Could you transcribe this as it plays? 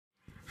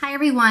Hi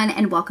everyone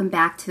and welcome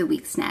back to the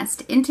Week's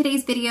Nest. In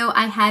today's video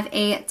I have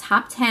a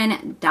top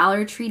 10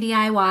 Dollar Tree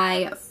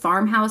DIY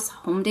farmhouse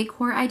home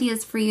decor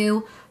ideas for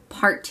you,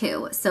 part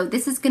 2. So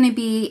this is going to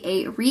be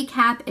a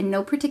recap in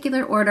no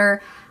particular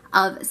order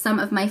of some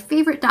of my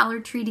favorite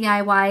Dollar Tree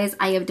DIYs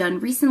I have done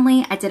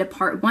recently. I did a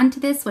part 1 to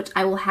this, which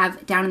I will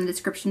have down in the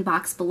description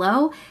box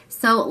below.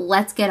 So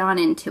let's get on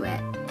into it.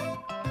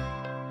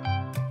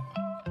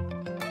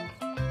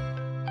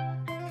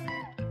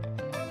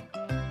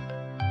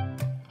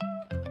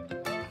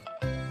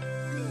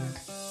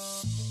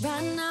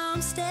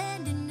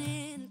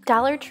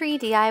 Dollar Tree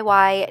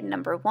DIY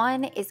number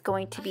 1 is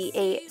going to be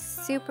a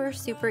super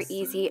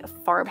easy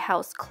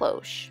farmhouse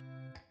cloche.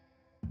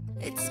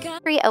 Dollar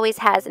Tree always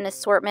has an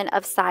assortment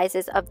of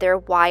sizes of their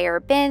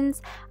wire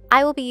bins.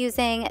 I will be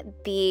using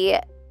the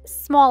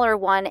smaller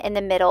one in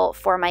the middle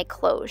for my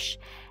cloche.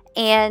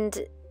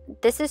 And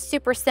this is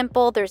super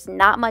simple. There's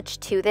not much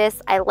to this.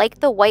 I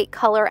like the white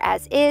color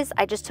as is.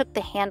 I just took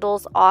the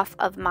handles off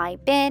of my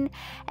bin,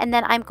 and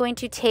then I'm going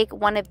to take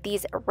one of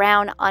these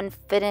round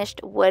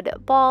unfinished wood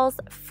balls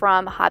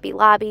from Hobby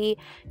Lobby.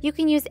 You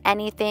can use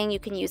anything. You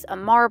can use a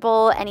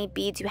marble, any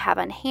beads you have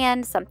on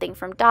hand, something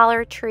from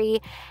Dollar Tree,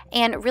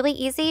 and really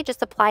easy.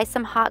 Just apply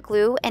some hot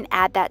glue and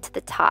add that to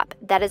the top.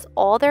 That is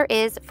all there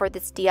is for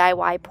this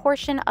DIY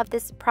portion of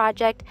this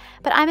project,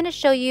 but I'm going to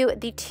show you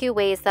the 2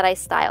 ways that I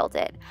styled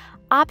it.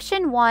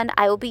 Option 1,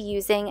 I will be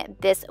using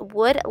this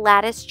wood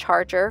lattice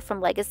charger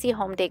from Legacy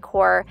Home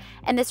Decor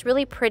and this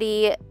really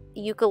pretty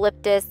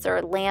eucalyptus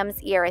or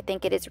lamb's ear, I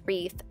think it is,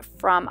 wreath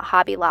from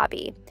Hobby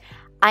Lobby.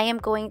 I am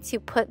going to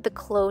put the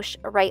cloche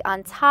right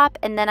on top,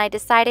 and then I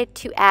decided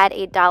to add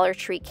a Dollar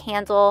Tree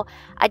candle.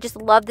 I just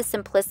love the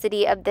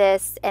simplicity of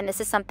this, and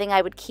this is something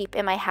I would keep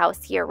in my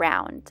house year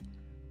round.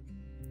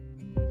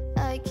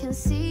 I can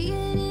see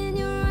it in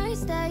your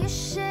eyes that you're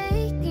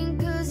shaking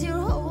 'cause you're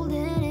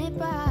holding it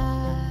back.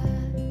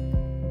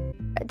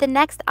 The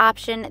next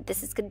option,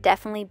 this is going to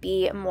definitely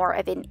be more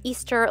of an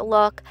Easter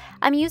look.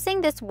 I'm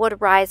using this wood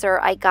riser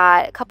I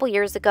got a couple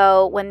years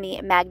ago when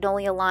the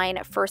Magnolia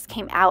line first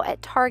came out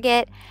at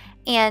Target.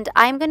 And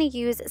I'm going to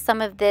use some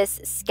of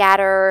this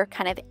scatter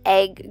kind of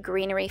egg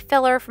greenery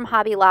filler from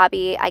Hobby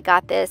Lobby. I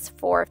got this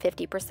for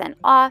 50%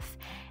 off.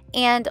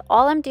 And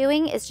all I'm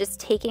doing is just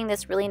taking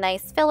this really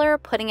nice filler,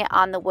 putting it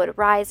on the wood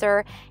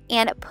riser,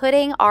 and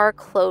putting our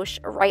cloche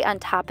right on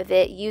top of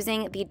it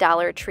using the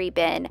Dollar Tree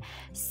bin.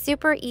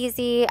 Super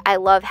easy. I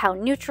love how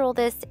neutral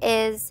this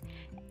is.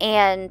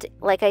 And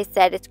like I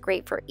said, it's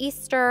great for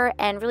Easter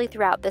and really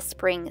throughout the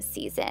spring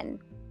season.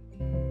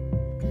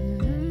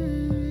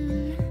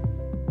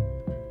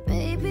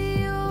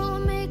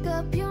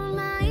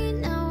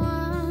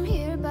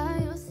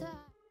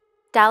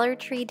 Dollar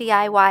Tree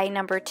DIY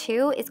number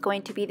 2 is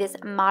going to be this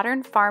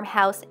modern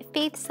farmhouse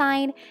faith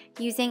sign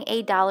using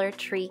a Dollar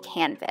Tree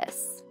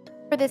canvas.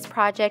 For this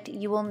project,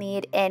 you will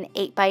need an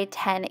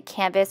 8x10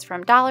 canvas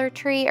from Dollar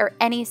Tree or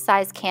any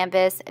size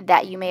canvas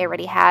that you may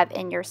already have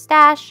in your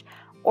stash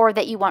or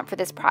that you want for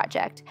this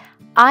project.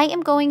 I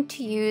am going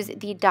to use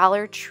the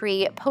Dollar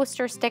Tree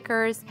poster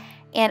stickers,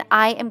 and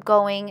I am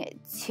going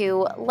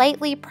to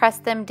lightly press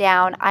them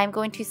down. I'm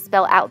going to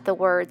spell out the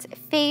words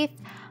faith.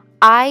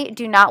 I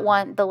do not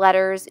want the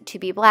letters to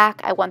be black.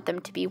 I want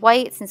them to be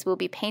white. Since we'll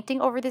be painting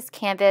over this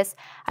canvas,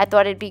 I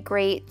thought it'd be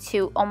great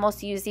to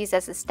almost use these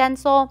as a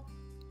stencil.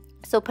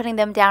 So putting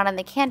them down on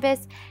the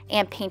canvas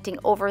and painting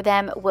over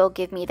them will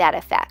give me that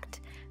effect.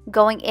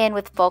 Going in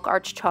with bulk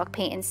arch chalk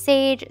paint and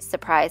sage,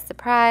 surprise,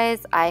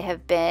 surprise, I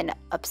have been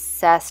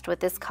obsessed with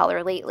this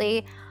color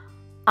lately.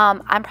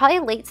 I'm probably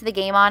late to the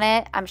game on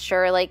it. I'm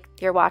sure like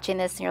you're watching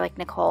this and you're like,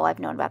 Nicole, I've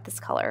known about this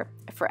color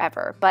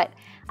forever, but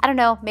I don't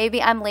know,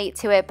 maybe I'm late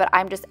to it, but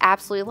I'm just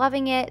absolutely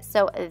loving it.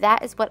 So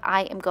that is what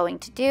I am going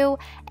to do.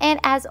 And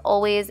as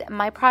always,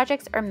 my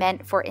projects are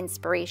meant for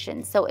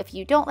inspiration. So if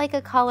you don't like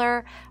a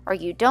color or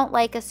you don't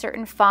like a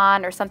certain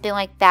font or something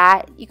like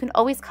that, you can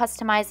always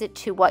customize it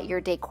to what your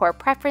decor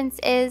preference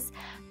is.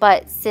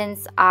 But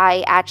since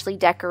I actually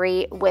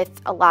decorate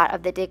with a lot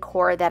of the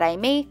decor that I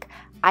make,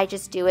 I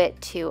just do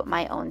it to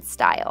my own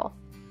style.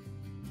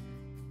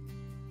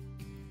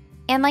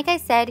 And like I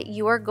said,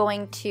 you are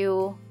going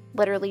to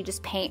literally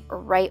just paint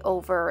right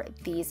over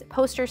these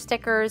poster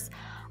stickers.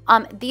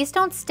 These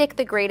don't stick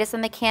the greatest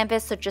on the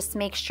canvas, so just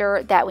make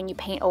sure that when you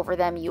paint over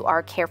them, you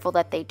are careful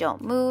that they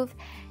don't move.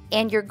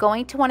 And you're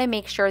going to want to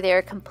make sure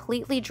they're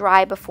completely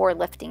dry before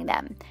lifting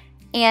them.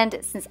 And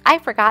since I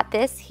forgot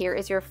this, here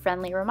is your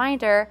friendly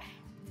reminder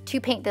to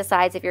paint the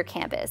sides of your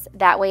canvas.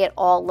 That way it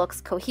all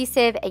looks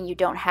cohesive and you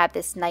don't have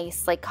this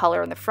nice like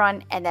color in the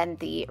front and then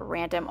the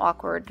random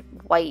awkward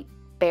white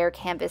bare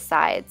canvas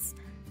sides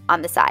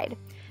on the side.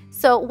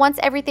 So once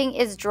everything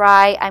is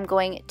dry, I'm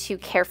going to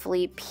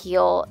carefully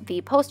peel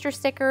the poster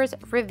stickers,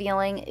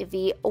 revealing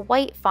the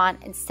white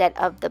font instead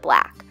of the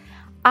black.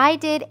 I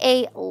did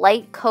a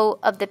light coat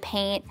of the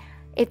paint.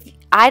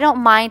 I don't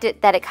mind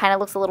it that it kind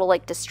of looks a little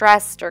like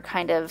distressed or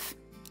kind of,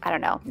 I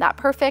don't know, not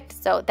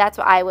perfect. So that's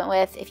what I went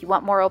with. If you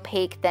want more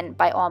opaque, then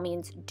by all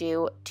means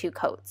do 2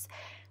 coats.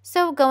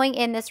 So going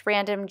in this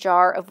random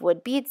jar of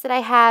wood beads that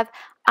I have,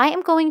 I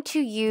am going to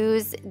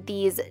use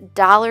these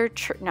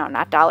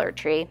not Dollar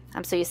Tree,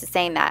 I'm so used to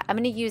saying that. I'm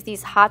going to use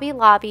these Hobby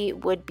Lobby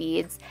wood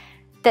beads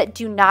that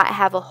do not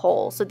have a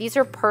hole. So these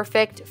are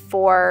perfect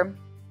for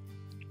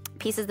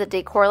pieces of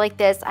decor like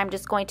this. I'm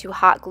just going to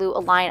hot glue a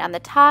line on the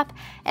top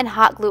and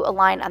hot glue a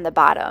line on the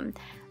bottom,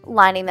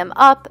 lining them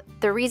up.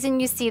 The reason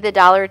you see the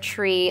Dollar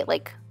Tree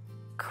like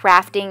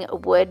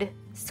crafting wood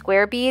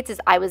square beads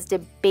is I was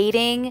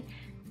debating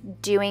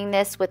doing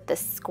this with the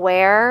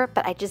square,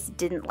 but I just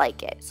didn't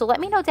like it. So let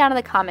me know down in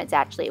the comments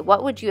actually,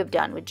 what would you have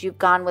done? Would you have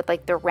gone with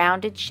like the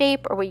rounded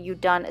shape, or would you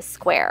done a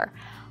square?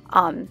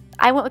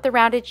 I went with the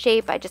rounded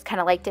shape. I just kind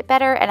of liked it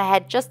better, and I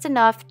had just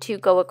enough to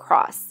go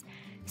across.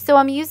 So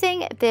I'm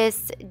using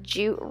this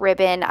jute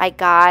ribbon I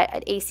got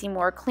at AC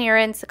Moore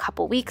clearance a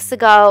couple weeks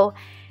ago,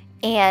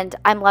 and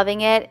I'm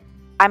loving it.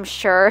 I'm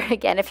sure,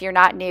 again, if you're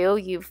not new,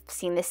 you've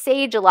seen the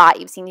sage a lot,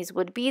 you've seen these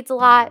wood beads a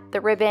lot,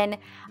 the ribbon.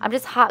 I'm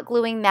just hot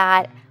gluing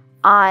that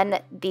on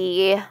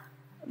the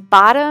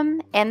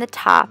bottom and the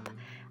top.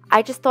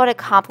 I just thought it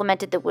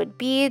complemented the wood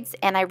beads,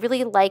 and I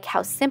really like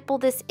how simple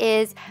this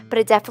is, but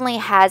it definitely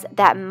has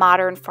that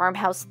modern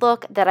farmhouse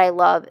look that I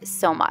love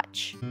so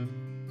much.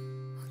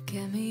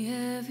 Get me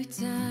every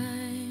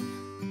time,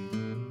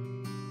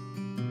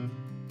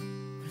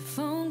 a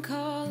phone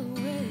call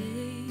away,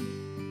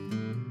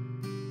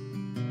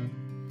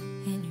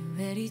 and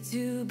you're ready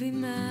to be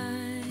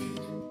mine.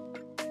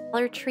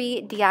 Dollar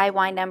Tree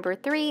DIY number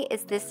 3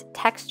 is this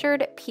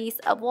textured piece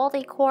of wall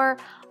decor,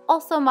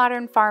 also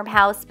modern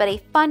farmhouse, but a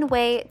fun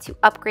way to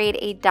upgrade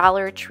a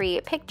Dollar Tree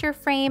picture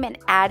frame and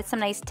add some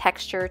nice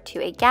texture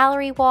to a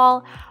gallery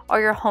wall or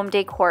your home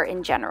decor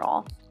in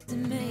general.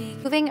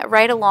 Moving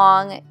right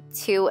along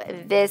to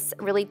this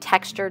really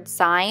textured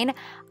sign,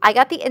 I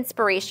got the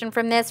inspiration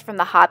from this from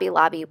the Hobby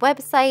Lobby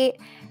website,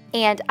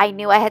 and I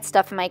knew I had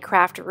stuff in my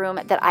craft room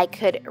that I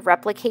could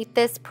replicate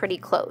this pretty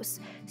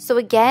close. So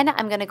again,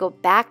 I'm going to go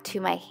back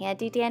to my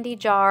handy dandy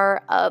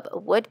jar of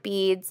wood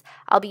beads.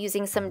 I'll be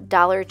using some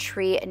Dollar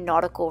Tree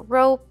nautical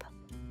rope,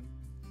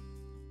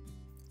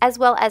 as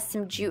well as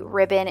some jute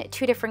ribbon,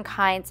 2 different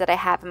kinds that I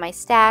have in my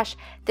stash.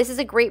 This is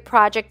a great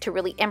project to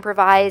really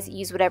improvise,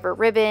 use whatever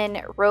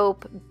ribbon,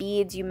 rope,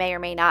 beads you may or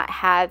may not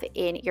have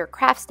in your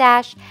craft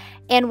stash.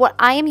 And what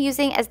I am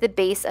using as the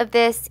base of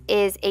this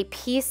is a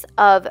piece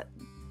of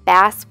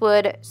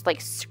basswood,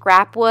 like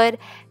scrap wood,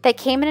 that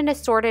came in an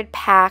assorted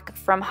pack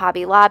from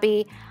Hobby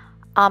Lobby.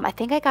 I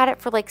think I got it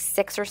for like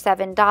 $6 or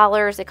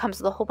 $7. It comes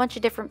with a whole bunch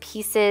of different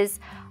pieces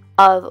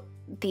of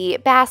the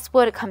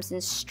basswood. It comes in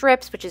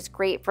strips, which is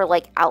great for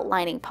like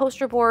outlining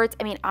poster boards.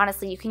 I mean,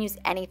 honestly, you can use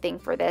anything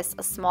for this,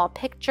 a small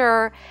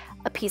picture,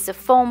 a piece of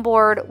foam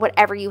board,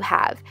 whatever you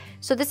have.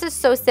 So this is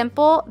so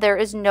simple. There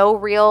is no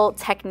real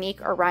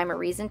technique or rhyme or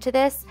reason to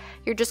this.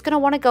 You're just going to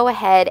want to go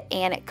ahead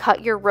and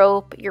cut your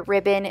rope, your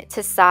ribbon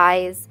to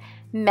size,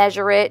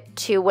 measure it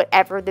to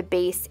whatever the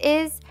base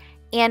is,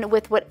 and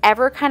with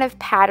whatever kind of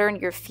pattern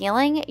you're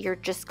feeling, you're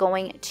just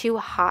going to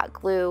hot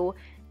glue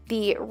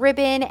the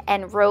ribbon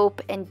and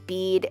rope and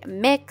bead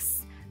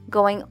mix,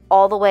 going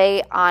all the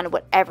way on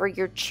whatever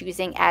you're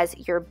choosing as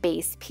your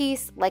base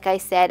piece. Like I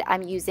said,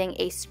 I'm using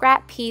a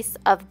scrap piece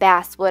of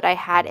basswood I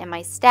had in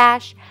my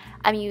stash.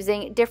 I'm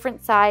using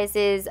different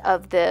sizes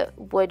of the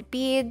wood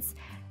beads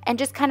and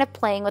just kind of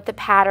playing with the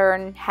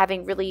pattern,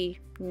 having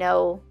really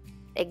no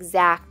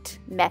exact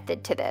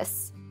method to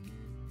this.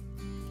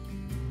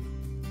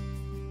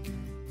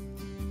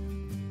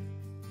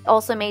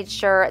 Also made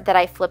sure that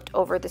I flipped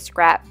over the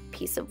scrap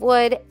piece of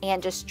wood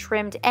and just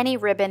trimmed any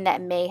ribbon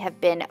that may have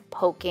been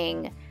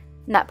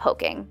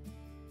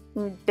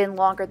been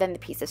longer than the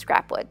piece of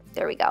scrap wood.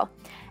 There we go.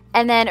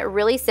 And then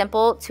really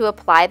simple to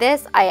apply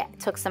this, I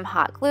took some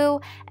hot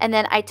glue, and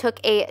then I took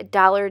a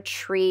Dollar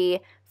Tree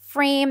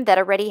frame that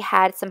already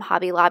had some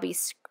Hobby Lobby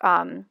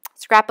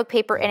scrapbook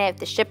paper in it,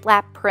 the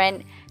shiplap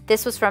print.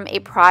 This was from a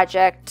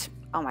project,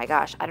 oh my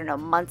gosh, I don't know,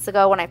 months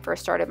ago when I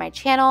first started my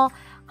channel.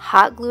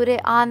 Hot glued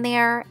it on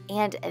there,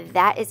 and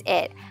that is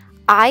it.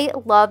 I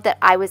love that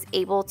I was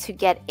able to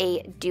get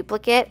a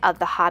duplicate of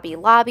the Hobby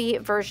Lobby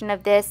version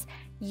of this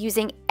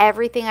using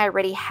everything I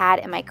already had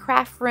in my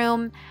craft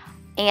room,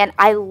 and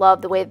I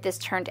love the way that this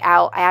turned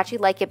out. I actually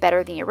like it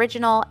better than the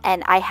original,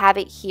 and I have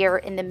it here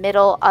in the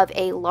middle of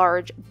a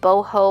large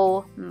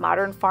boho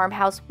modern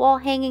farmhouse wall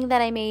hanging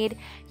that I made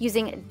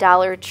using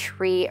Dollar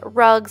Tree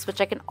rugs,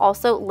 which I can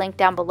also link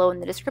down below in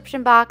the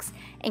description box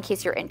in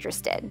case you're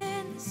interested.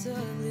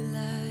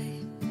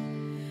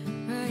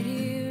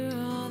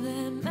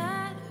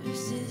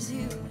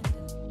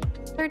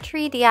 Dollar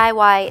Tree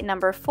DIY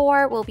number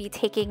 4 will be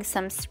taking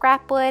some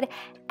scrap wood,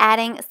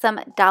 adding some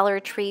Dollar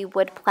Tree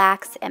wood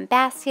plaques and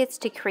baskets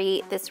to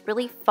create this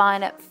really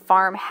fun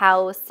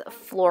farmhouse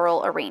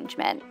floral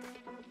arrangement.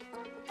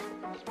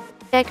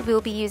 We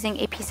will be using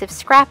a piece of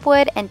scrap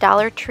wood and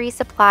Dollar Tree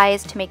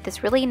supplies to make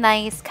this really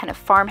nice kind of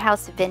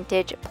farmhouse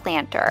vintage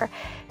planter.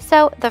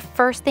 So the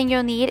first thing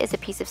you'll need is a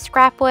piece of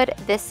scrap wood.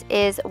 This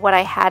is what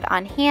I had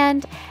on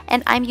hand,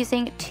 and I'm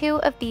using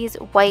 2 of these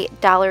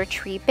white Dollar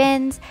Tree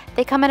bins.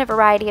 They come in a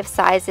variety of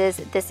sizes.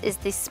 This is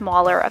the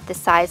smaller of the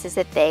sizes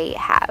that they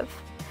have.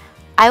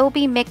 I will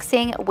be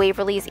mixing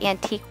Waverly's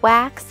Antique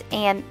Wax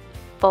and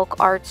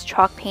Folk Arts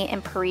Chalk Paint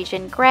in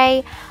Parisian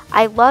Gray.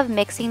 I love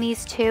mixing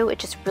these two. It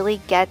just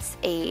really gets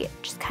a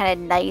just kind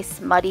of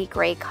nice muddy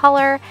gray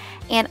color,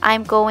 and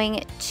I'm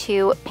going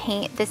to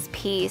paint this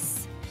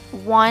piece.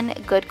 1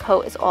 good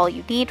coat is all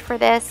you need for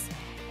this,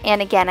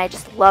 and again, I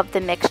just love the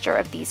mixture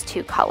of these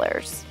 2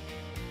 colors.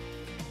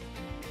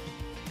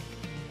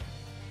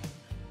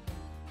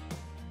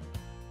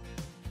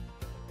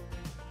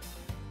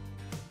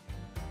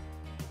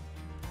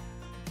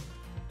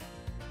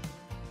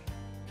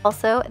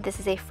 Also, this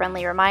is a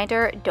friendly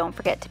reminder, don't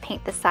forget to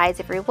paint the sides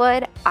of your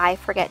wood. I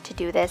forget to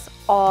do this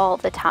all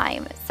the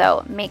time,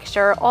 so make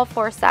sure all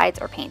 4 sides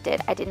are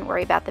painted. I didn't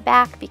worry about the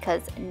back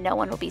because no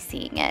one will be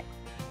seeing it.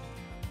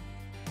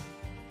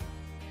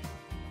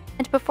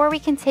 And before we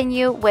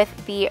continue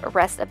with the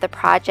rest of the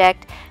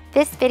project,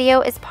 this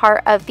video is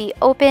part of the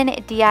Open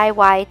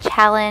DIY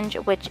Challenge,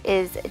 which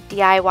is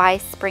DIY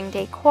Spring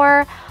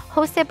Decor,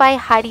 hosted by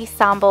Heidi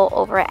Sambal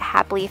over at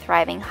Happily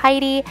Thriving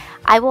Heidi.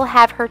 I will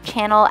have her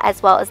channel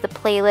as well as the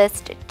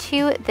playlist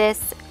to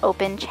this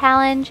open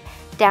challenge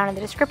down in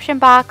the description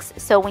box,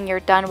 so when you're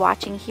done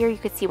watching here you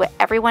could see what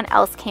everyone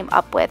else came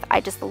up with.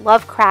 I just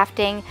love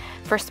crafting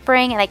for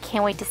spring and I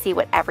can't wait to see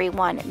what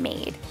everyone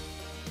made.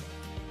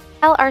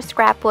 While our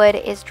scrap wood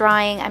is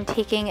drying, I'm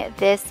taking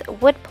this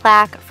wood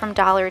plaque from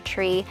Dollar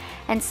Tree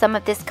and some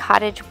of this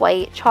cottage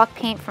white chalk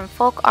paint from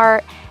Folk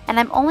Art, and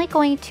I'm only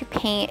going to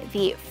paint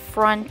the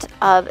front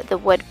of the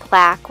wood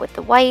plaque with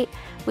the white.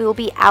 We will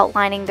be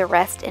outlining the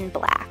rest in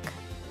black.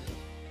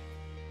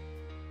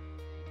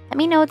 Let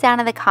me know down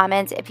in the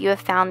comments if you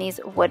have found these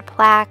wood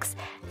plaques.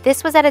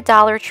 This was at a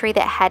Dollar Tree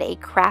that had a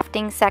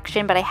crafting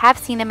section, but I have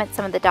seen them at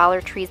some of the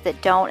Dollar Trees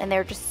that don't, and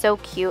they're just so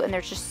cute, and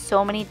there's just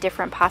so many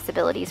different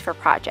possibilities for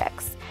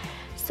projects.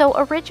 So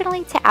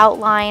originally to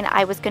outline,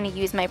 I was going to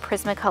use my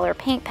Prismacolor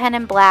paint pen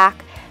in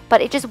black,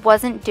 but it just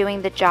wasn't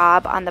doing the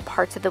job on the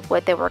parts of the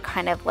wood that were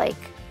kind of like,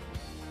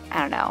 I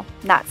don't know,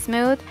 not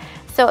smooth.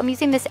 So I'm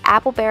using this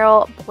Apple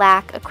Barrel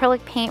black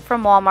acrylic paint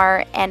from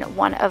Walmart and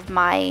one of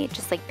my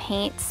just like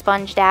paint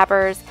sponge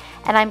dabbers,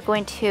 and I'm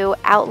going to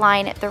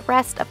outline the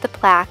rest of the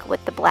plaque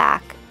with the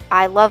black.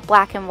 I love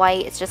black and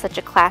white. It's just such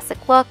a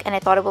classic look, and I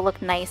thought it would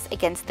look nice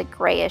against the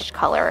grayish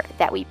color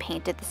that we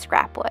painted the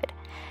scrap wood.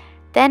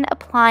 Then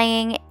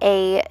applying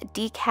a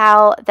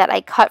decal that I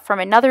cut from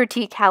another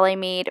decal I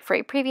made for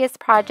a previous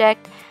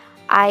project.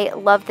 I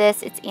love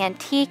this. It's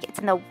antique. It's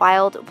in the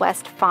Wild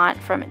West font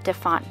from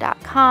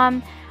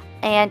defont.com.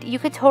 And you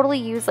could totally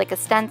use like a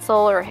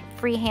stencil or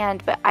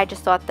freehand, but I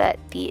just thought that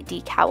the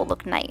decal would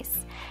look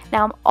nice.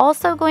 Now I'm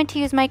also going to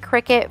use my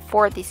Cricut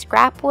for the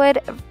scrap wood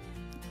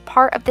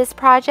part of this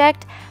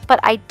project,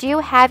 but I do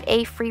have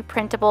a free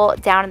printable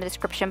down in the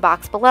description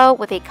box below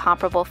with a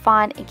comparable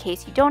font in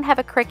case you don't have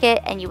a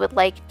Cricut and you would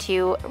like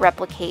to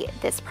replicate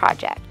this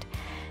project.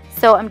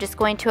 So I'm just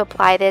going to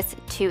apply this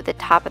to the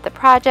top of the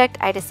project.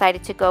 I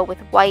decided to go with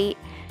white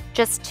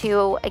just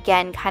to,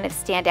 again, kind of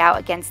stand out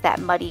against that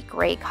muddy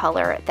gray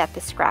color that the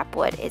scrap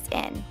wood is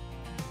in.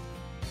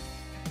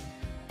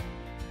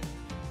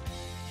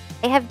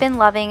 I have been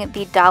loving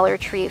the Dollar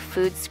Tree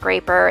food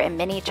scraper and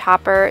mini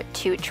chopper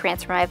to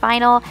transfer my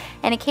vinyl,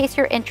 and in case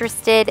you're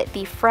interested,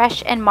 the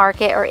Fresh and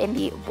Market are in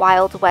the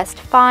Wild West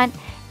font,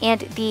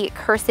 and the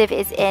cursive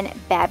is in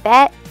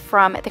Babette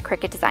from the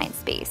Cricut Design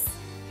Space.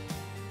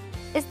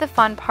 Is the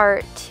fun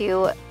part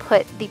to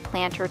put the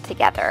planter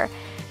together.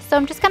 So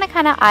I'm just going to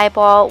kind of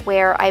eyeball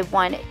where I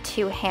want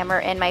to hammer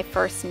in my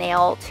first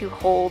nail to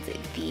hold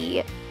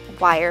the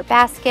wire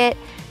basket.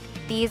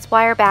 These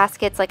wire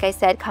baskets, like I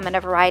said, come in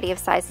a variety of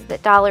sizes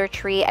at Dollar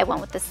Tree. I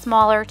went with the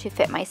smaller to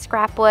fit my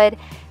scrap wood,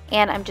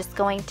 and I'm just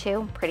going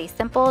to, pretty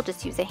simple,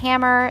 just use a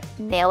hammer,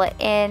 nail it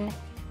in,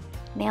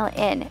 nail it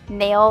in,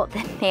 nail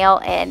the nail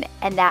in,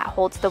 and that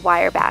holds the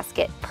wire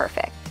basket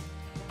perfect.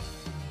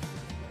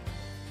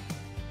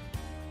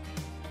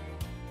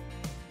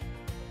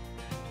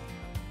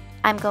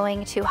 I'm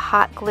going to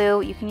hot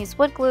glue, you can use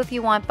wood glue if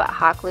you want, but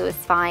hot glue is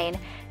fine,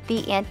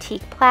 the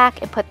antique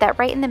plaque and put that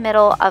right in the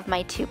middle of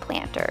my 2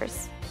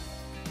 planters,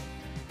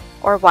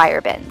 or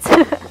wire bins.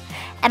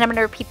 And I'm going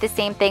to repeat the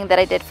same thing that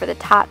I did for the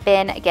top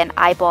bin, again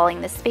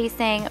eyeballing the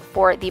spacing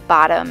for the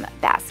bottom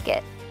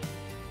basket.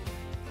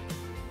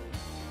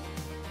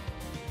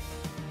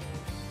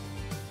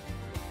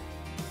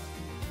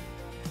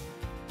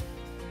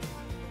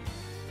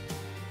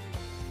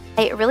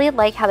 I really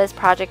like how this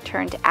project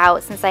turned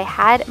out. Since I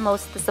had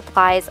most of the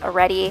supplies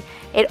already,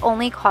 it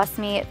only cost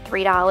me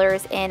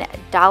 $3 in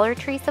Dollar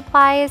Tree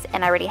supplies,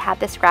 and I already had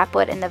the scrap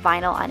wood and the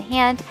vinyl on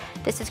hand.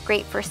 This is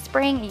great for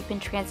spring. You can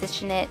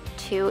transition it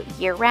to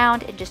year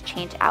round and just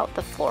change out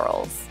the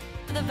florals.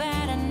 The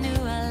bad, I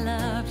knew I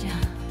loved you.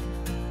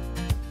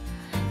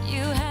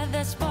 with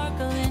that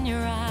sparkle in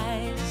your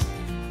eyes,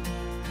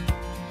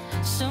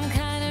 some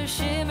kind of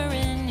shimmer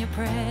in your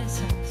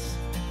presence,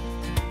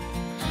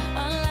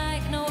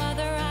 unlike no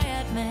other I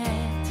had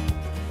met.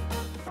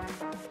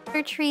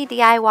 Dollar Tree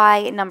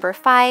DIY number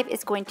 5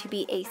 is going to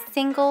be a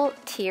single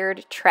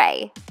tiered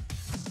tray.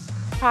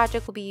 The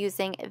project will be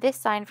using this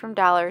sign from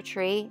Dollar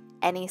Tree,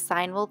 any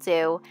sign will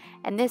do,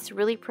 and this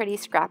really pretty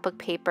scrapbook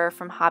paper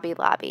from Hobby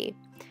Lobby.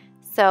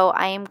 So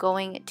I am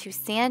going to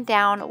sand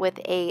down with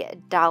a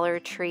Dollar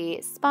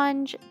Tree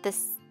sponge,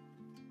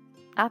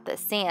 not the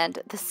sand,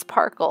 the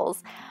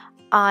sparkles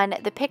on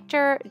the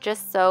picture,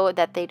 just so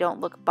that they don't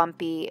look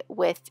bumpy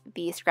with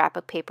the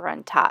scrapbook paper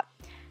on top.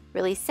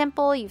 Really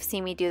simple. You've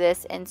seen me do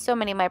this in so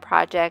many of my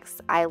projects.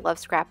 I love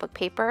scrapbook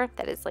paper.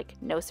 That is like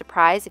no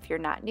surprise if you're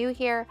not new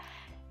here.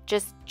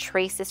 Just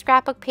trace the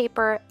scrapbook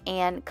paper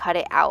and cut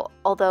it out.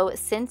 Although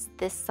since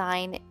this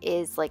sign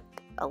is like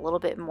a little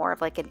bit more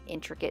of like an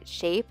intricate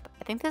shape,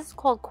 I think this is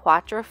called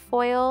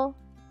quatrefoil.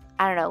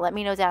 I don't know, let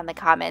me know down in the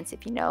comments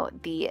if you know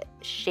the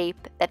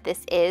shape that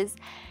this is.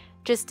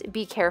 Just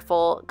be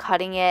careful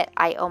cutting it.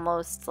 I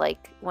almost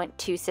like went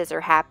too scissor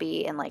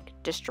happy and like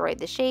destroyed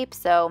the shape,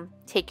 so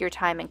take your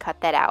time and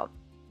cut that out.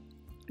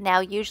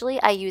 Now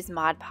usually I use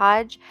Mod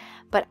Podge,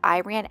 but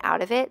I ran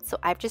out of it, so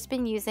I've just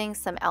been using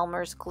some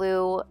Elmer's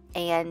glue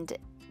and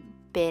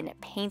been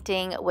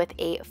painting with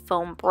a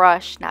foam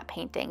brush, not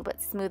painting,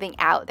 but smoothing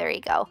out, there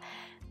you go,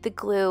 the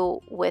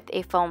glue with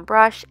a foam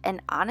brush, and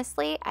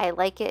honestly, I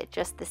like it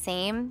just the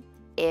same,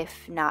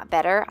 if not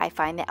better. I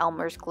find the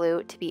Elmer's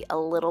glue to be a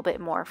little bit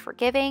more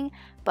forgiving,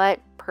 but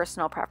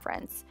personal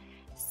preference.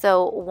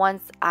 So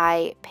once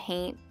I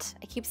paint,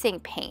 I keep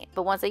saying paint,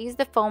 but once I use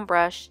the foam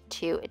brush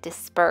to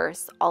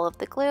disperse all of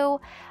the glue,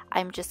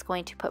 I'm just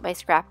going to put my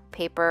scrap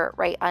paper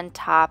right on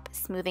top,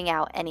 smoothing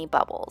out any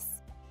bubbles.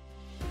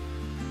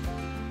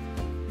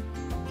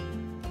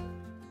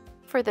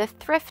 For the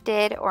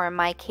thrifted, or in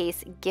my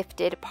case,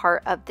 gifted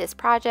part of this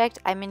project,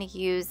 I'm going to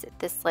use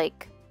this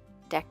like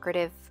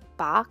decorative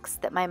box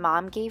that my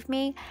mom gave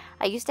me.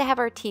 I used to have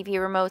our TV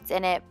remotes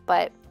in it,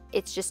 but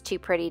it's just too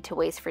pretty to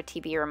waste for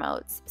TV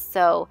remotes.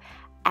 So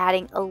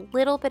adding a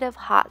little bit of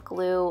hot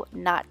glue,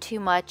 not too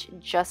much,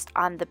 just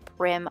on the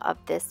brim of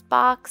this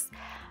box,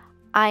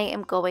 I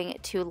am going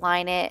to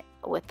line it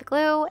with the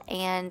glue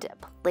and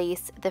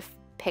place the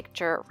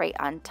picture right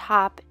on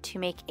top to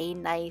make a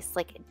nice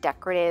like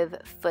decorative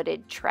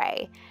footed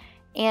tray.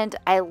 And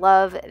I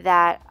love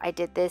that I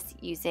did this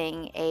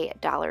using a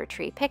Dollar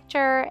Tree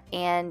picture,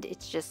 and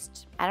it's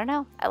just, I don't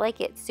know, I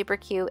like it. Super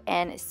cute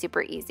and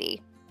super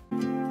easy.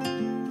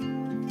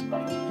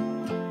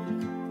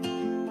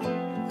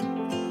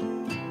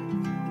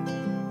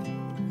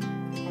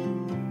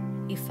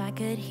 If I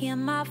could hear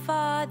my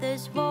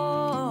father's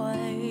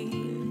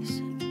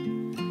voice,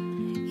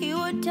 he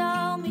would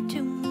tell me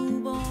to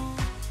move on.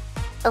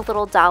 A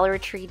little Dollar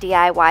Tree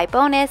DIY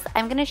bonus,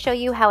 I'm going to show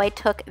you how I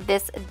took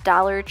this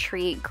Dollar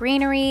Tree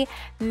greenery,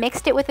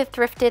 mixed it with a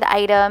thrifted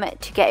item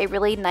to get a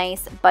really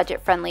nice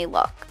budget-friendly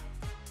look.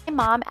 My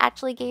mom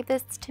actually gave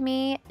this to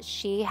me.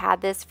 She had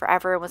this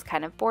forever and was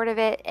kind of bored of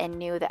it and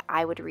knew that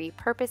I would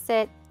repurpose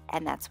it,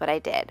 and that's what I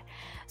did.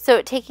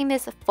 So taking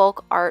this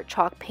folk art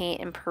chalk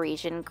paint in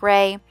Parisian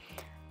gray,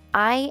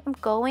 I am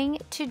going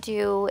to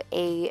do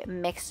a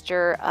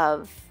mixture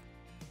of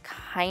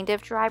kind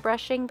of dry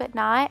brushing but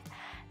not.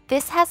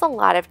 This has a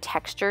lot of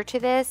texture to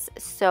this,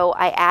 so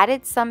I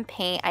added some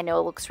paint. I know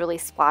it looks really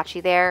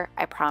splotchy there.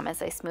 I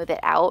promise I smooth it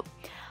out.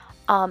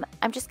 I'm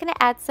just going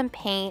to add some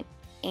paint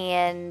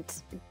and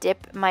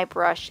dip my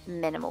brush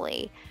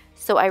minimally.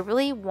 So I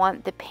really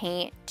want the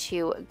paint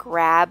to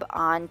grab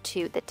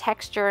onto the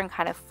texture and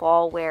kind of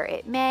fall where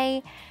it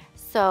may.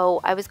 So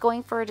I was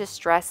going for a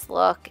distressed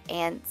look,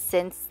 and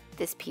since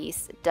this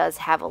piece does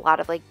have a lot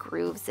of like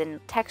grooves and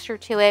texture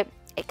to it,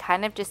 it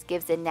kind of just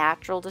gives a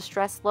natural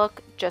distressed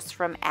look just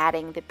from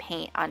adding the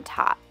paint on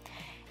top.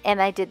 And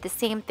I did the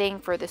same thing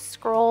for the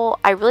scroll.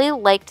 I really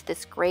liked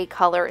this gray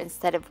color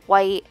instead of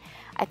white.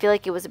 I feel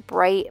like it was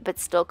bright but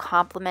still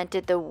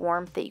complemented the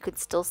warmth that you could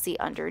still see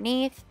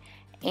underneath.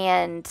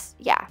 And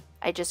yeah,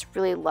 I just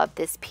really love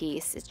this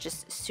piece. It's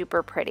just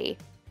super pretty.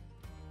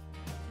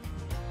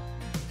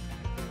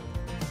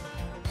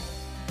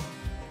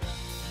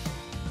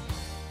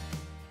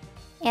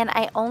 And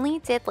I only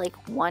did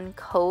like one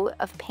coat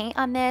of paint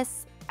on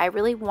this. I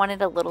really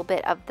wanted a little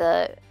bit of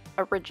the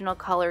original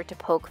color to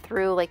poke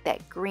through, like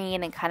that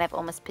green and kind of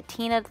almost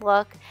patinaed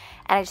look.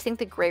 And I just think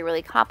the gray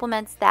really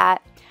complements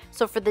that.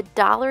 So for the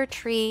Dollar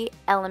Tree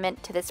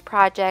element to this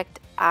project,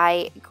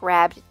 I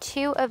grabbed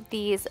 2 of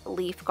these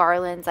leaf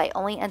garlands. I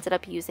only ended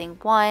up using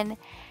 1,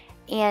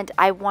 and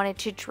I wanted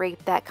to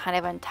drape that kind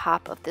of on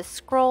top of the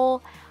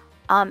scroll.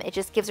 It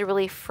just gives a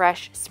really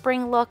fresh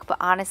spring look, but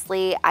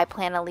honestly, I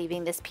plan on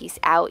leaving this piece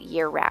out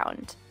year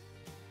round.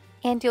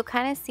 And you'll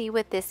kind of see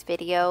with this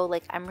video,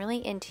 like I'm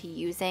really into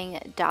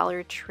using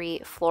Dollar Tree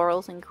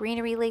florals and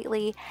greenery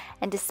lately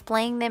and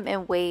displaying them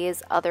in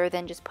ways other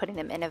than just putting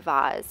them in a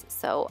vase.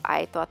 So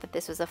I thought that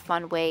this was a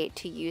fun way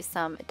to use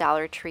some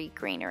Dollar Tree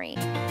greenery.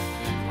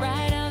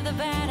 Right off the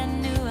bat, I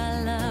knew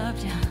I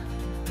loved you.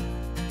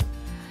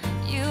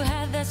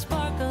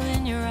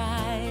 in your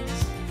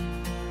eyes.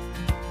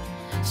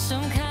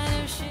 Some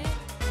kind of shit.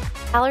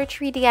 Dollar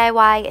Tree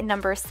DIY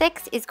number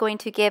 6 is going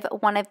to give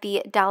one of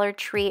the Dollar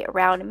Tree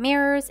round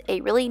mirrors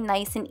a really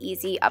nice and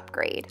easy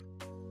upgrade.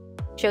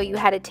 Show you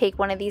how to take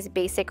one of these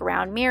basic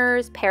round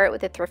mirrors, pair it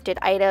with a thrifted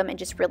item, and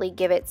just really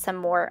give it some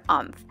more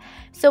oomph.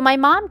 So my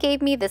mom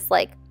gave me this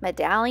like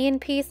medallion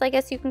piece, I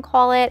guess you can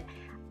call it.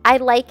 I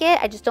like it,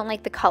 I just don't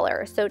like the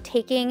color. So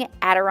taking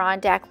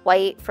Adirondack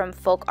White from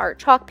Folk Art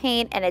Chalk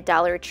Paint and a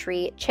Dollar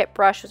Tree chip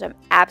brush, which I'm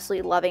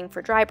absolutely loving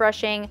for dry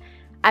brushing,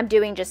 I'm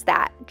doing just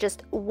that.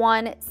 Just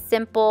one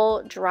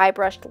simple dry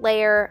brushed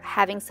layer,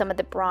 having some of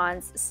the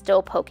bronze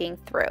still poking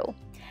through.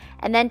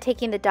 And then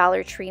taking the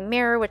Dollar Tree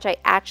mirror, which I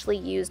actually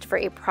used for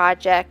a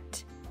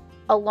project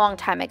a long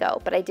time ago,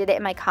 but I did it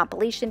in my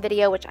compilation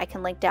video, which I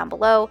can link down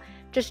below.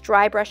 Just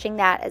dry brushing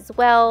that as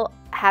well,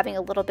 having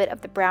a little bit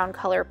of the brown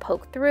color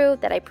poke through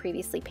that I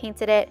previously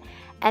painted it,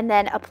 and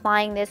then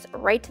applying this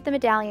right to the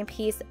medallion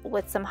piece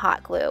with some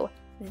hot glue.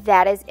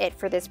 That is it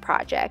for this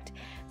project.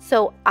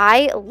 So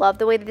I love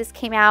the way that this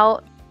came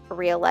out.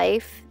 Real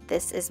life,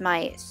 this is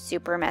my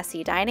super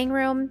messy dining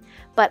room,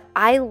 but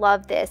I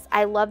love this.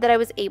 I love that I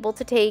was able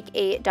to take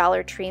a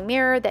Dollar Tree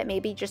mirror that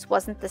maybe just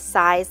wasn't the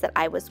size that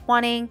I was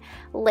wanting,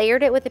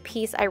 layered it with a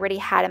piece I already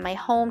had in my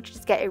home to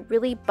just get a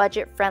really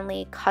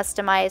budget-friendly,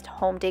 customized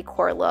home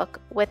decor look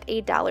with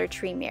a Dollar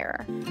Tree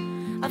mirror.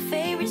 My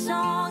favorite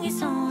song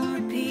is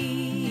on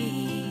repeat.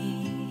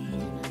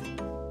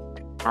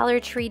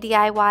 Dollar Tree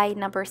DIY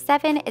number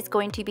 7 is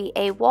going to be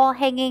a wall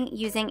hanging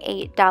using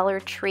a Dollar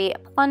Tree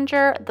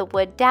plunger, the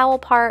wood dowel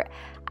part.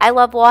 I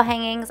love wall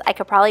hangings. I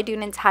could probably do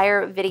an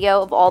entire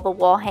video of all the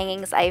wall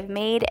hangings I've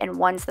made and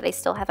ones that I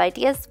still have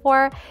ideas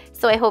for,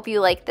 so I hope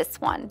you like this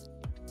one.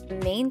 The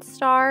main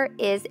star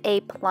is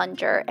a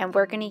plunger, and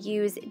we're going to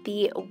use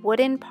the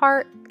wooden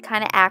part,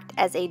 kind of act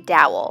as a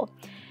dowel.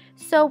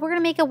 So we're going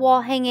to make a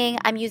wall hanging.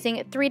 I'm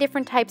using 3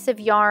 different types of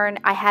yarn.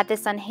 I had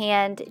this on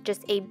hand,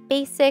 just a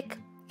basic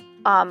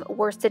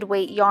worsted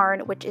weight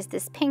yarn, which is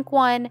this pink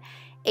one,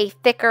 a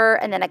thicker,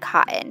 and then a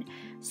cotton.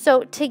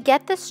 So to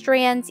get the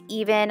strands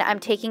even, I'm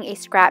taking a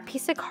scrap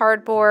piece of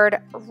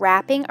cardboard,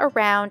 wrapping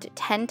around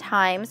 10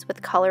 times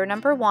with color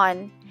number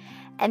 1,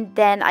 and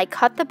then I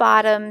cut the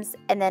bottoms,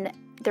 and then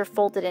they're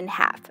folded in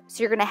half.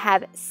 So you're going to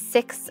have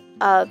 6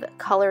 of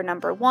color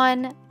number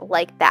 1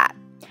 like that.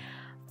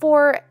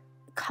 For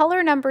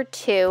color number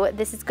 2,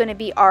 this is going to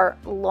be our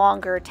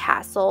longer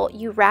tassel.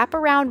 You wrap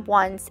around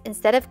once.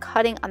 Instead of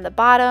cutting on the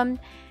bottom,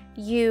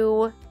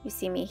 you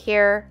see me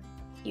here,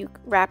 you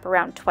wrap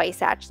around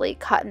twice actually,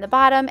 cut in the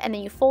bottom, and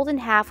then you fold in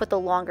half with a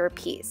longer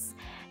piece.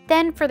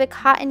 Then for the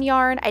cotton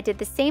yarn, I did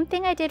the same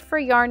thing I did for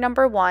yarn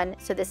number 1,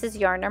 so this is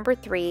yarn number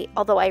 3,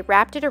 although I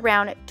wrapped it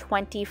around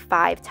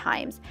 25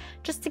 times,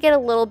 just to get a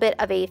little bit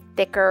of a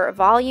thicker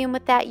volume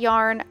with that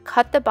yarn.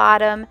 Cut the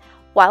bottom.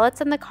 While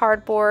it's on the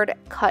cardboard,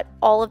 cut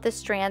all of the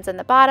strands on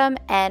the bottom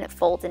and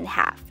fold in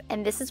half.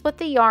 And this is what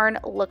the yarn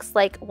looks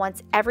like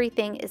once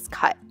everything is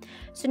cut.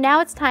 So now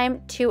it's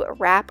time to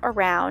wrap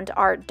around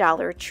our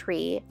Dollar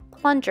Tree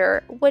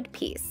plunger wood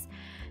piece.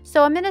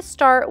 So I'm going to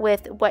start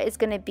with what is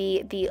going to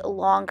be the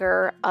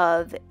longer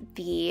of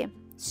the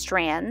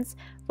strands,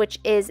 which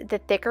is the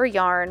thicker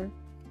yarn.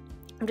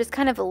 I'm just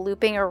kind of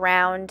looping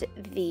around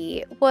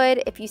the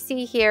wood. If you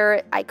see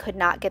here, I could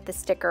not get the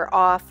sticker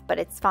off, but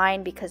it's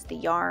fine because the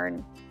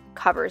yarn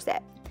covers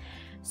it.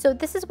 So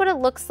this is what it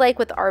looks like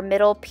with our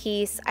middle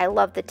piece. I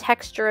love the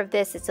texture of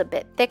this. It's a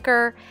bit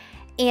thicker.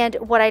 And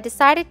what I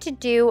decided to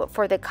do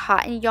for the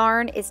cotton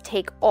yarn is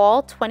take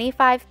all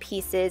 25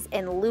 pieces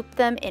and loop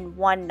them in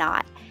one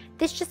knot.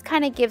 This just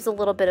kind of gives a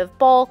little bit of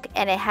bulk,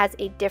 and it has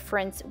a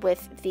difference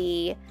with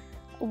the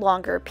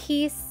longer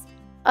piece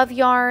of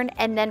yarn.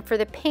 And then for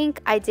the pink,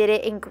 I did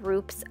it in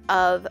groups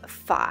of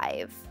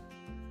 5.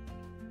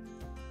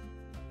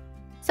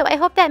 So I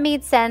hope that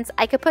made sense.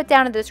 I could put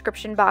down in the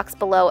description box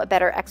below a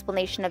better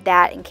explanation of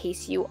that in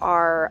case you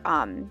are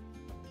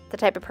the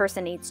type of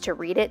person needs to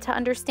read it to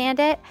understand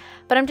it.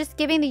 But I'm just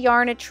giving the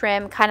yarn a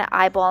trim, kind of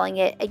eyeballing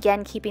it,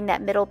 again keeping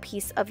that middle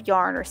piece of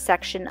yarn or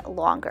section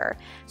longer.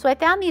 So I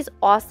found these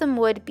awesome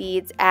wood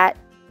beads at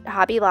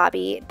Hobby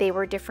Lobby. They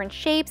were different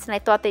shapes, and I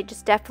thought they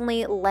just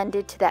definitely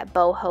lended to that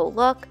boho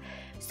look.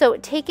 So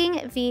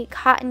taking the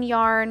cotton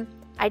yarn,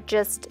 I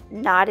just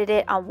knotted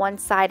it on one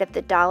side of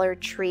the Dollar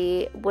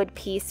Tree wood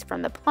piece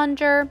from the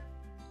plunger,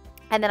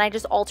 and then I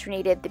just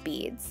alternated the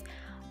beads.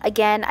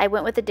 Again, I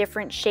went with a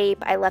different shape.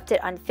 I left it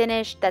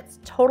unfinished. That's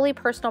totally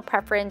personal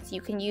preference.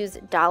 You can use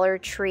Dollar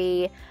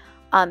Tree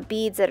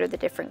beads that are the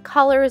different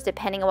colors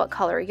depending on what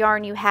color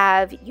yarn you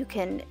have. You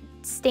can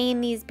stain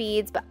these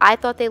beads, but I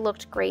thought they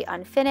looked great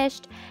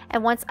unfinished.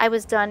 And once I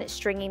was done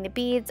stringing the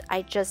beads,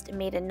 I just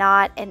made a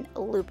knot and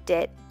looped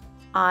it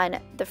on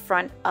the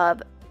front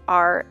of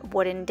our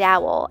wooden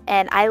dowel.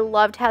 And I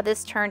loved how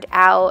this turned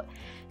out.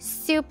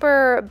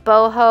 Super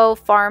boho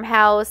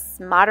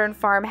farmhouse, modern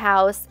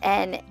farmhouse,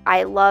 and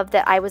I love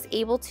that I was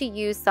able to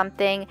use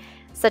something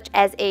such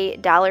as a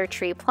Dollar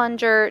Tree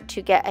plunger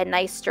to get a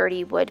nice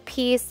sturdy wood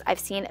piece. I've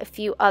seen a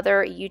few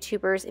other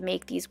YouTubers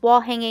make these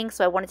wall hangings,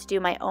 so I wanted to do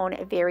my own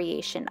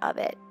variation of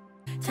it.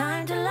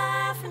 Time to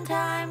laugh and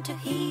time to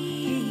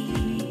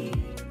eat.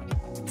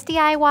 This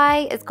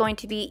DIY is going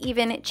to be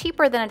even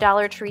cheaper than a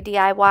Dollar Tree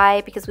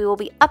DIY because we will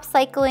be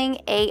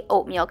upcycling a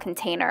oatmeal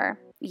container.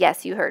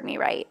 Yes, you heard me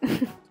right.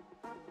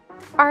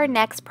 Our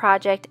next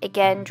project,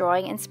 again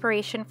drawing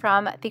inspiration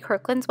from the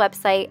Kirkland's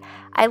website.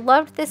 I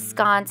loved this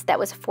sconce that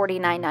was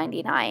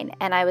 $49.99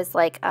 and I was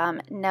like,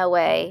 no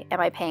way am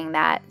I paying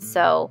that.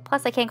 So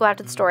plus I can't go out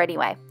to the store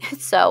anyway.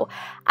 So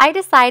I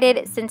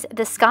decided, since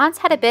the sconce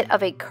had a bit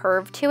of a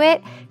curve to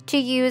it, to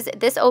use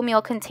this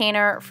oatmeal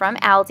container from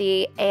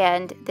Aldi,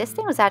 and this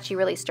thing was actually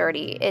really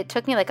sturdy. It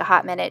took me like a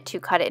hot minute to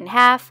cut it in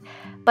half,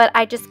 but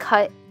I just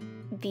cut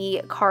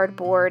the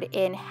cardboard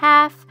in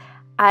half.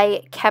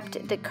 I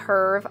kept the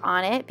curve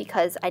on it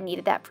because I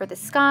needed that for the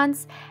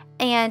sconce.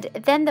 And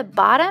then the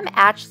bottom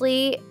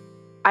actually,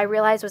 I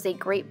realized, was a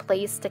great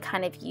place to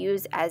kind of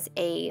use as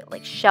a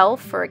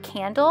shelf for a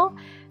candle.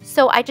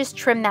 So I just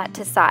trimmed that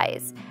to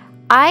size.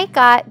 I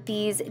got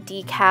these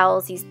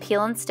decals, these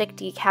peel and stick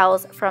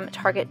decals from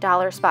Target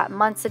Dollar Spot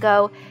months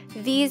ago.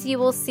 These you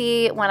will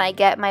see when I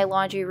get my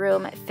laundry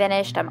room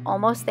finished. I'm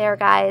almost there,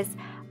 guys.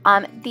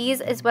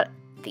 This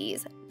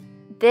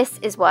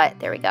is what,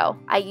 there we go,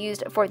 I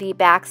used for the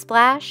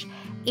backsplash,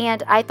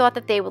 and I thought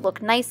that they would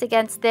look nice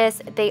against this.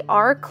 They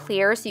are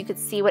clear, so you could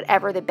see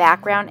whatever the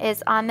background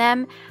is on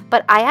them,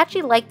 but I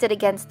actually liked it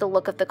against the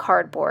look of the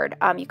cardboard.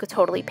 You could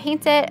totally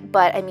paint it,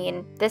 but I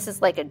mean, this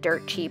is like a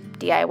dirt cheap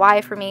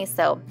DIY for me,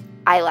 so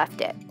I left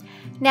it.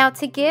 Now,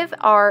 to give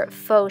our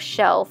faux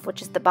shelf,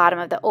 which is the bottom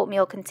of the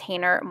oatmeal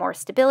container, more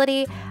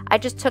stability, I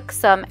just took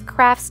some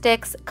craft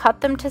sticks, cut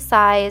them to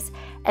size,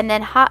 and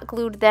then hot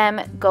glued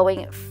them,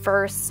 going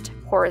first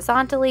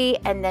horizontally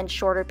and then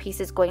shorter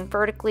pieces going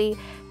vertically,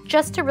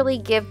 just to really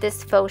give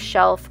this faux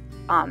shelf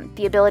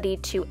the ability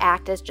to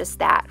act as just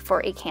that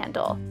for a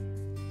candle.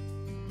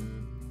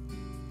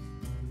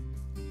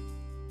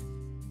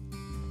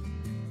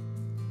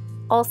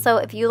 Also,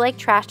 if you like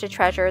trash to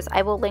treasures,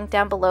 I will link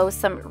down below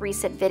some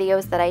recent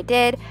videos that I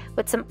did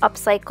with some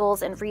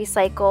upcycles and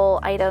recycle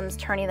items,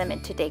 turning them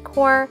into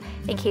decor,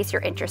 in case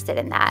you're interested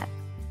in that.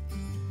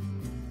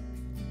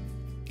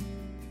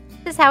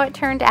 This is how it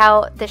turned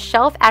out. The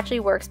shelf actually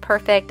works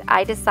perfect.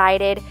 I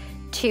decided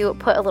to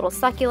put a little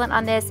succulent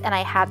on this, and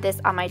I have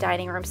this on my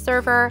dining room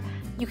server.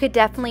 You could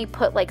definitely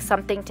put like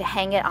something to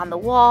hang it on the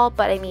wall,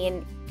 but I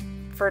mean,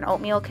 for an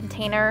oatmeal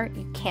container,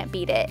 you can't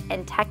beat it.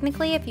 And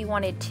technically, if you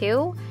wanted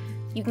to,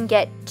 you can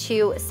get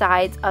two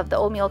sides of the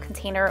oatmeal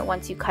container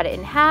once you cut it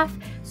in half,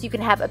 so you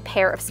can have a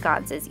pair of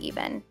sconces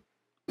even.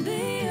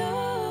 Be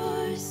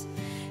yours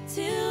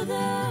till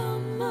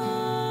the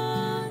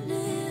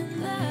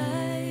morning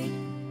light.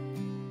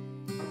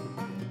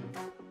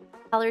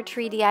 Dollar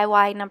Tree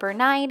DIY number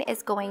 9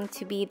 is going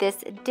to be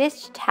this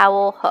dish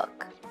towel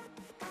hook.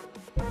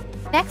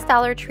 Next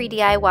Dollar Tree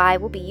DIY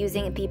will be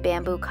using the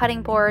bamboo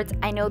cutting boards.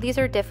 I know these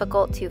are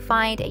difficult to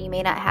find and you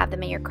may not have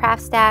them in your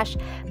craft stash,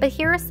 but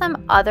here are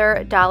some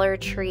other Dollar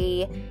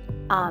Tree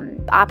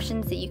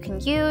options that you can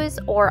use,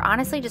 or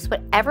honestly just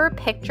whatever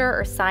picture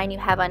or sign you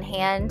have on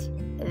hand,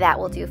 that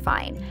will do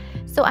fine.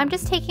 So I'm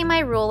just taking my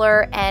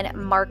ruler and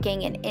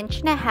marking 1.5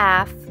 inches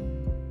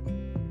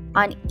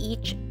on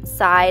each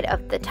side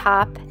of the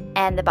top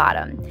and the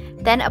bottom.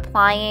 Then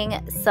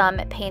applying some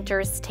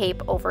painter's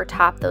tape over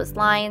top those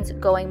lines,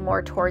 going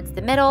more towards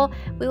the middle.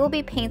 We will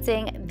be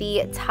painting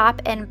the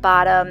top and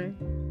bottom.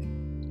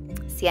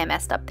 See, I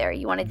messed up there.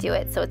 You want to do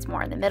it so it's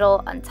more in the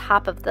middle on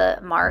top of the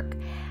mark.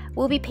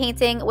 We'll be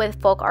painting with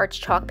Folk Arts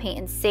chalk paint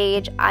and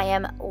sage. I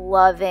am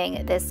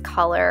loving this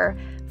color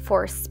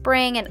for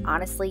spring and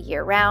honestly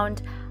year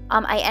round.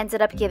 I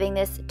ended up giving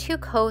this 2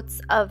 coats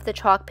of the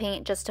chalk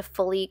paint just to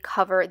fully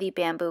cover the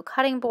bamboo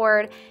cutting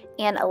board.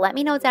 And let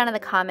me know down in the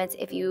comments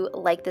if you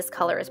like this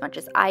color as much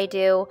as I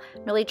do.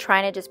 I'm really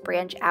trying to just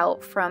branch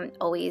out from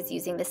always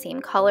using the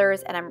same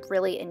colors, and I'm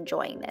really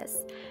enjoying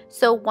this.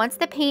 So once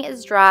the paint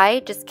is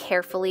dry, just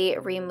carefully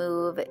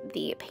remove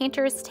the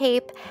painter's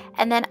tape.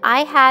 And then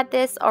I had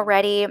this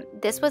already.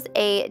 This was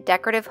a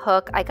decorative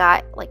hook I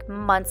got like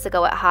months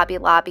ago at Hobby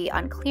Lobby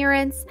on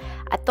clearance.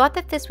 I thought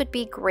that this would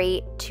be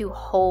great to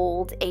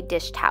hold a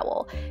dish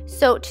towel.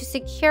 So to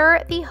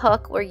secure the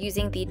hook, we're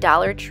using the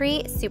Dollar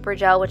Tree Super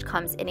Gel, which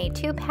comes in a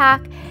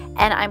 2-pack,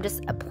 and I'm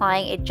just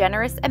applying a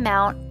generous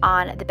amount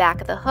on the back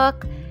of the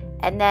hook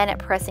and then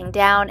pressing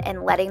down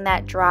and letting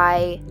that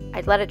dry.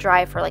 I'd let it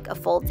dry for like a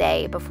full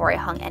day before I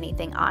hung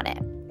anything on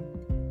it.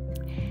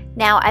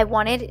 Now I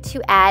wanted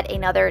to add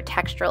another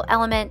textural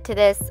element to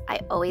this. I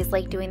always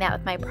like doing that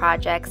with my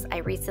projects. I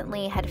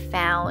recently had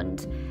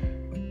found,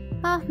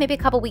 maybe a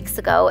couple weeks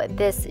ago,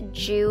 this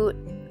jute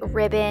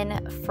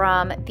ribbon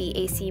from the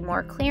AC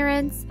Moore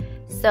clearance.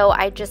 So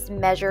I just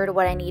measured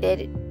what I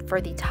needed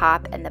for the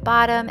top and the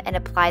bottom and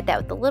applied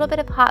that with a little bit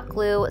of hot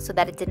glue so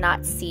that it did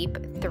not seep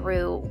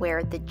through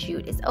where the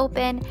jute is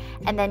open,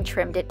 and then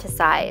trimmed it to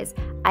size.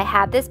 I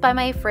have this by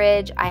my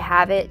fridge. I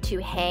have it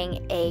to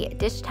hang a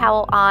dish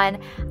towel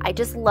on. I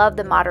just love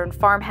the modern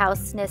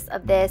farmhouse-ness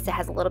of this. It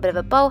has a little bit of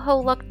a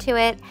boho look to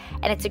it,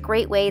 and it's a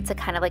great way to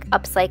kind of like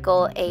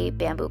upcycle a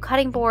bamboo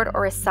cutting board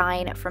or a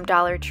sign from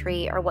Dollar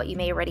Tree or what you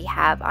may already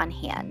have on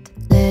hand.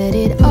 Let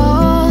it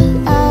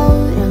all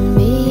out of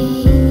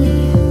me.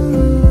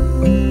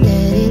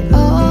 Let it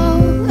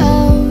all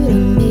out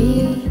of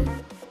me.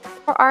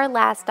 For our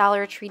last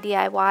Dollar Tree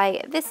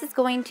DIY, this is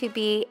going to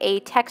be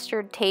a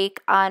textured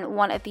take on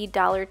one of the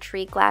Dollar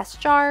Tree glass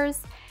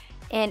jars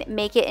and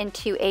make it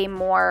into a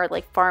more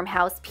like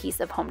farmhouse piece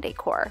of home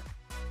decor.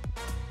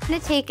 I'm going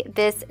to take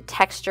this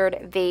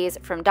textured vase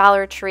from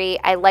Dollar Tree.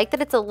 I like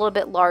that it's a little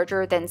bit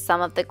larger than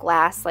some of the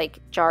glass like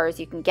jars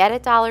you can get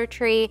at Dollar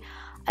Tree.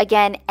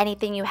 Again,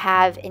 anything you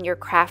have in your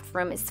craft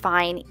room is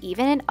fine,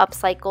 even an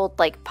upcycled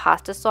like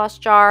pasta sauce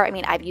jar. I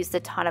mean, I've used a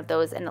ton of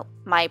those in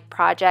my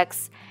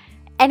projects.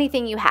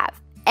 Anything you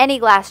have, any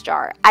glass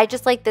jar. I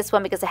just like this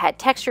one because it had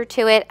texture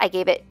to it. I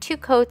gave it 2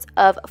 coats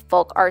of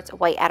Folk Arts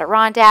White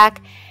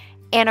Adirondack.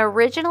 And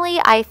originally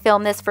I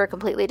filmed this for a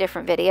completely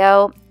different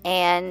video,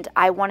 and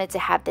I wanted to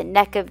have the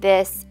neck of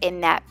this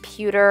in that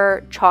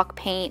pewter chalk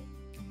paint.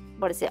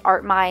 What is it?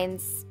 Art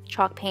Minds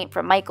chalk paint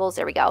from Michaels.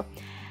 There we go.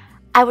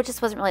 I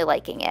just wasn't really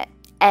liking it.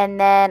 And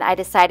then I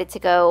decided to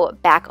go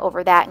back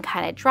over that and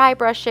kind of dry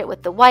brush it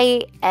with the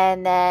white.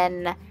 And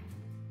then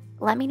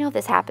let me know if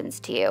this happens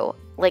to you.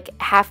 Like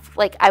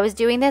I was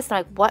doing this and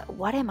I'm like,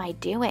 what am I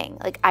doing?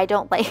 Like, I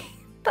don't like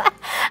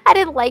I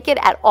didn't like it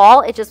at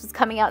all. It just was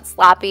coming out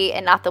sloppy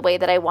and not the way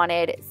that I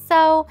wanted.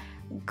 So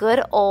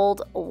good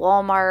old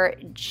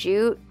Walmart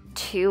jute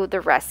to the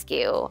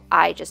rescue.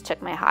 I just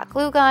took my hot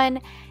glue gun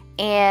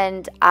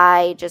and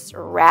I just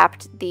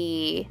wrapped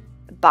the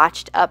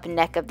botched up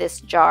neck of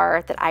this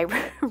jar that I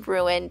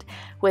ruined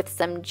with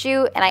some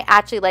jute, and I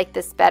actually like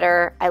this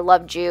better. I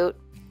love jute.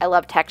 I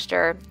love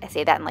texture. I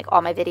say that in like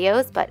all my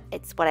videos, but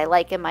it's what I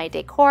like in my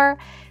decor.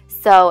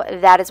 So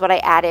that is what I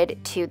added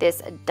to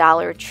this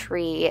Dollar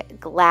Tree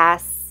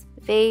glass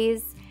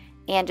vase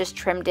and just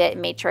trimmed it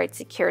and made sure I'd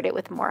secured it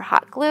with more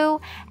hot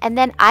glue. And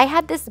then I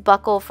had this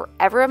buckle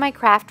forever in my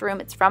craft room.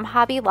 It's from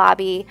Hobby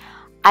Lobby.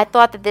 I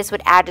thought that this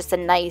would add just a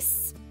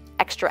nice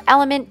extra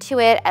element to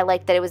it. I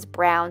liked that it was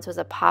brown, so it was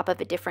a pop of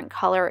a different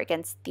color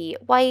against the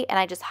white, and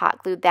I just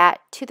hot glued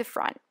that to the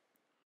front.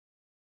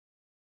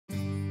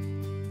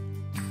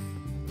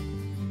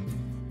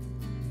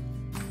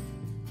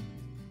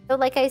 So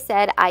like I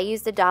said, I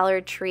used a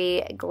Dollar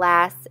Tree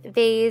glass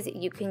vase.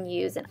 You can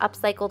use an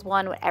upcycled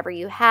one, whatever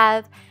you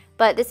have.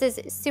 But this is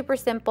super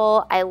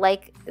simple. I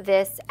like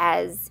this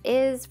as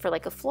is for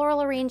like a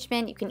floral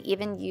arrangement. You can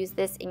even use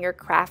this in your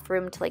craft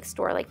room to like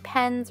store like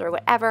pens or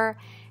whatever.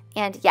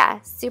 And yeah,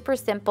 super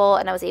simple.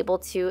 And I was able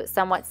to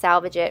somewhat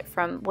salvage it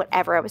from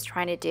whatever I was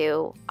trying to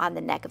do on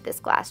the neck of this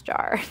glass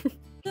jar.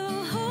 So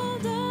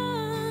hold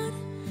on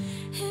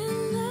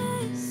and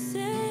let's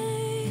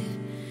save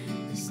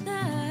this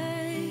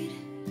night.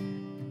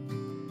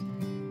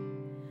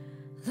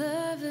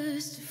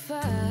 Lovers to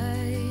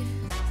fight.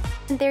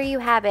 And there you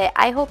have it.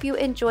 I hope you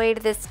enjoyed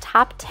this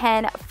top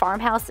 10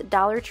 farmhouse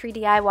Dollar Tree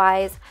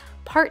DIYs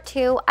part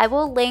 2. I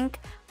will link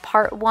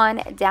part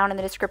 1 down in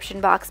the description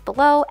box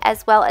below,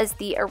 as well as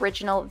the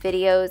original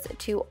videos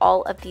to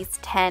all of these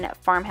 10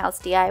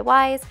 farmhouse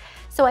DIYs.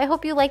 So I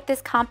hope you like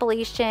this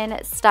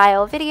compilation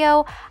style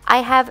video.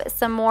 I have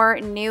some more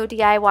new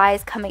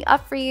DIYs coming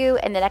up for you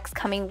in the next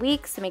coming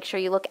weeks, so make sure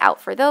you look out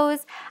for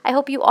those. I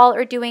hope you all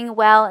are doing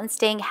well and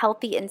staying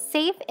healthy and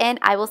safe, and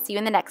I will see you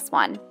in the next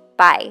one.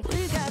 Bye.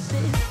 We got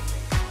this.